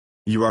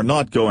You are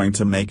not going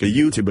to make a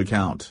YouTube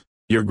account.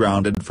 You're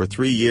grounded for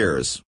 3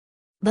 years.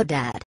 But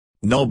Dad.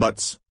 No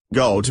buts.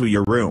 Go to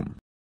your room.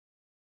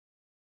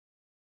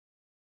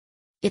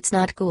 It's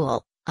not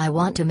cool. I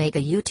want to make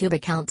a YouTube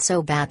account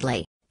so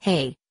badly.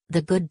 Hey,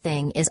 the good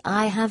thing is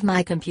I have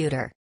my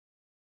computer.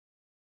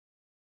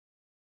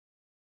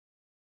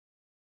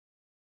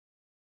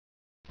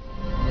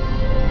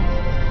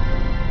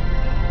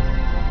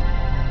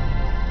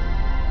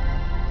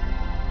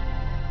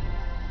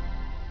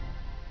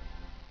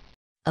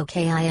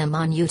 Okay, I am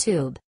on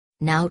YouTube.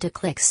 Now to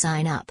click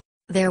sign up.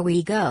 There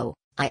we go.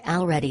 I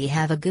already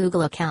have a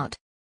Google account.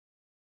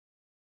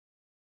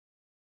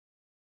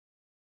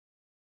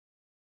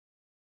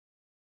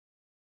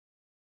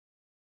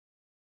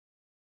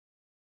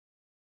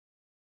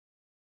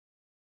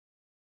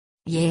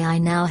 Yay, I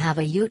now have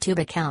a YouTube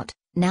account.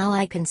 Now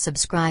I can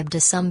subscribe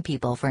to some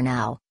people for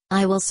now.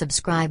 I will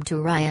subscribe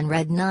to Ryan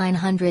Red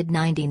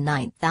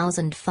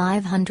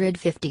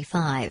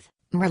 999,555,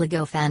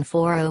 Merligofan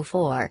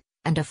 404,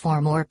 and to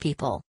 4 more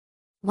people.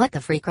 What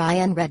the freak,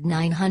 Ryan Red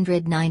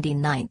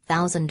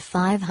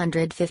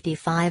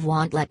 999,555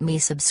 won't let me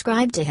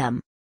subscribe to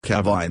him.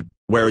 Kevin,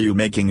 where are you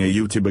making a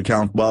YouTube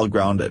account while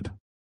grounded?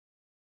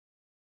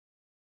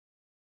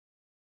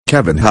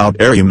 Kevin, how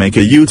dare you make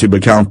a YouTube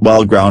account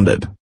while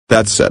grounded?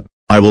 That's it.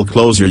 I will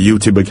close your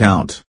YouTube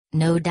account.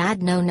 No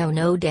Dad, no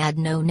Dad,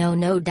 no Dad,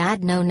 no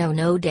Dad, no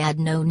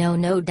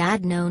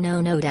Dad,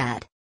 no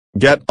Dad.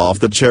 Get off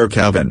the chair,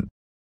 Kevin.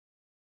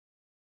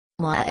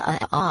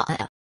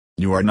 Why?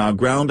 You are now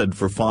grounded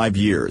for 5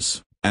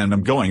 years, and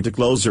I'm going to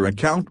close your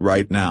account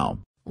right now.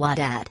 What,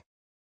 Dad?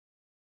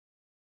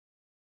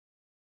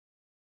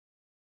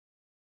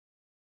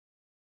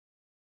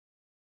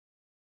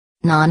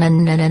 Non.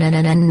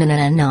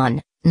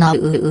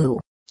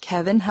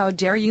 Kevin, how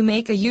dare you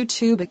make a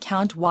YouTube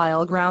account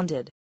while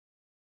grounded?